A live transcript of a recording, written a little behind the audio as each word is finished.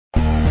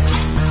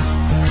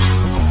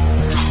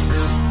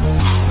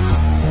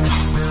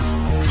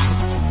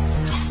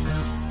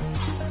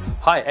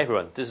Hi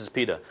everyone, this is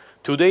Peter.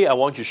 Today I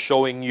want to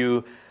showing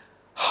you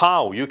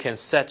how you can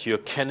set your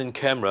Canon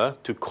camera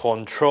to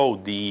control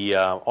the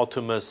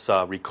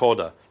Atomos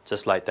recorder,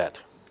 just like that.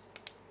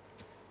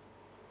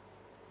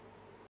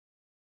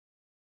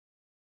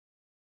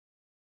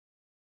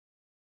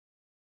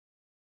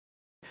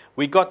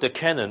 We got the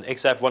Canon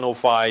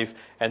XF105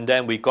 and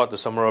then we got the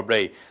samurai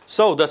blade.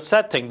 So the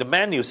setting, the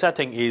menu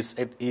setting is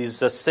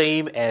the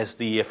same as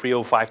the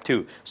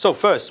 3052. So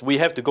first we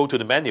have to go to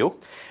the menu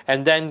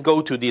and then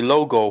go to the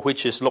logo,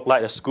 which is look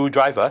like a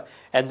screwdriver,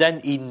 and then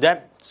in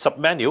that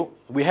submenu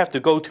we have to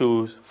go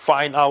to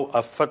find out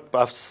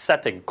a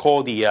setting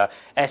called the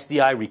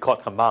SDI record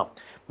command.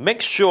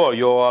 Make sure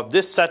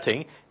this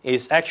setting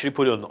is actually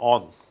put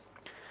on.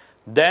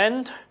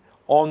 Then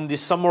on the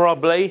samurai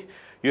blade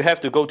you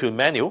have to go to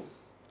menu,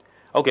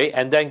 okay,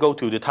 and then go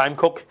to the time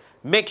code.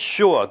 Make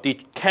sure the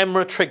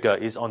camera trigger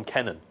is on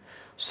Canon.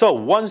 So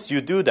once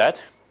you do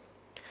that,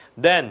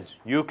 then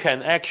you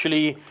can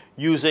actually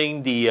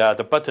using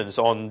the buttons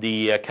on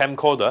the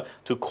camcorder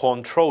to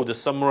control the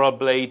samurai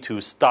blade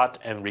to start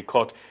and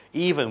record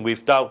even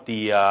without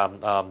the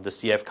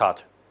CF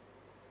card.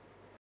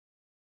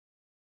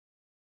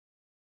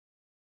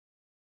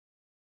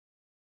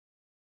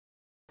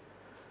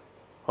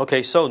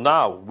 Okay, so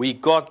now we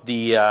got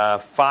the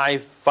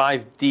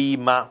 5D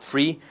Mark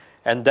III,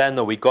 and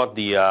then we got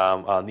the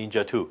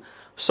Ninja 2.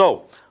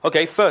 So,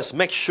 okay, first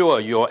make sure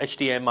your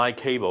HDMI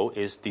cable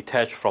is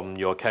detached from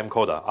your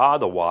camcorder.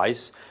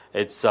 Otherwise,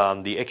 it's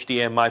the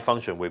HDMI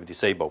function will be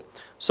disabled.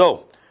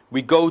 So,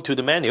 we go to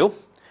the menu,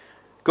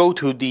 go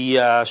to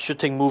the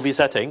shooting movie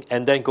setting,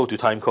 and then go to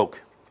time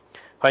code.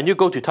 When you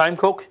go to time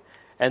code,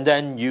 and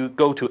then you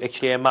go to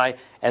HDMI,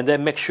 and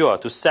then make sure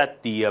to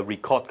set the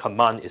record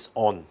command is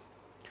on.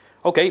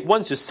 Okay,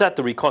 once you set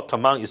the record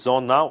command is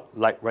on now,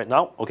 like right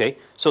now, okay,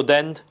 so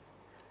then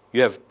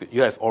you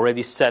have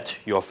already set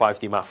your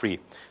 5D Mark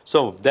III.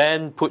 So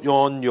then put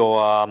on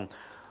your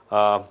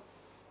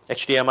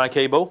HDMI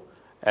cable,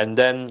 and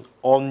then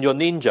on your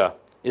Ninja,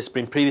 it's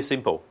been pretty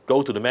simple.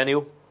 Go to the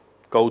menu,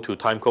 go to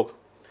time code,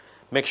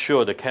 make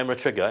sure the camera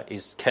trigger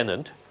is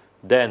Canon,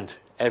 then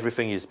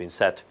everything is been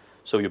set.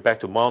 So you're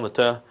back to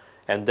monitor,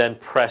 and then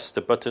press the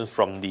button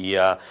from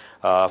the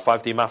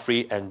 5D Mark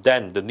III, and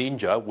then the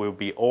Ninja will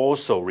be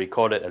also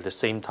recorded at the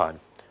same time.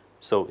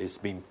 So it's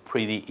been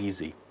pretty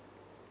easy.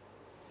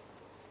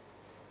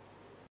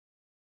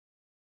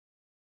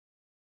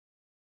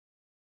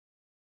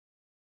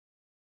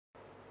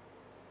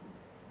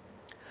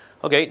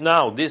 Okay,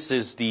 now this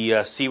is the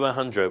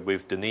C100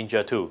 with the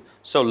Ninja 2.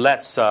 So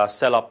let's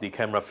set up the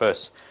camera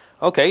first.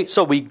 Okay,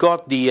 so we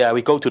got the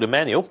we go to the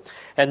menu,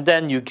 and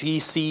then you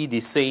see the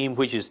same,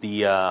 which is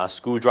the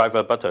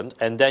screwdriver button,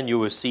 and then you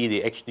will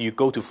see you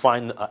go to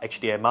find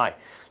HDMI.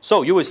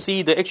 So you will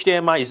see the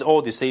HDMI is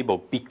all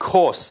disabled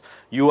because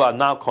you are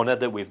now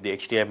connected with the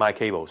HDMI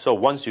cable. So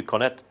once you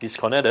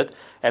disconnect it,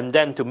 and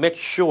then to make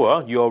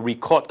sure your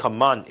record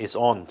command is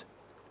on.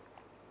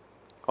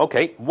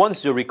 Okay,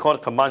 once your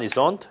record command is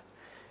on,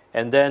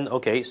 and then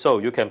okay, so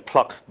you can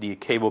plug the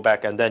cable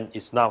back, and then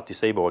it's now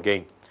disabled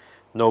again.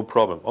 No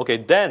problem. Okay,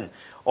 then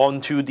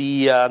onto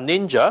the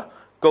Ninja,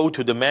 go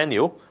to the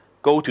menu,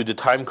 go to the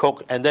time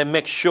code, and then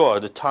make sure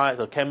the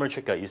camera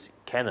trigger is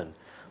Canon.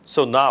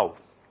 So now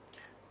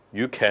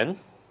you can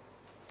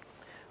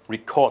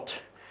record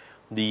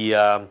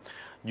the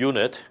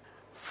unit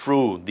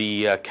through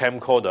the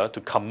camcorder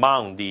to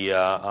command the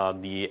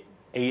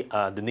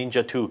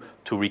Ninja 2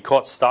 to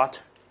record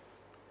start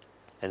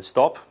and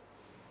stop.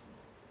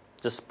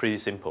 Just pretty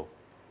simple.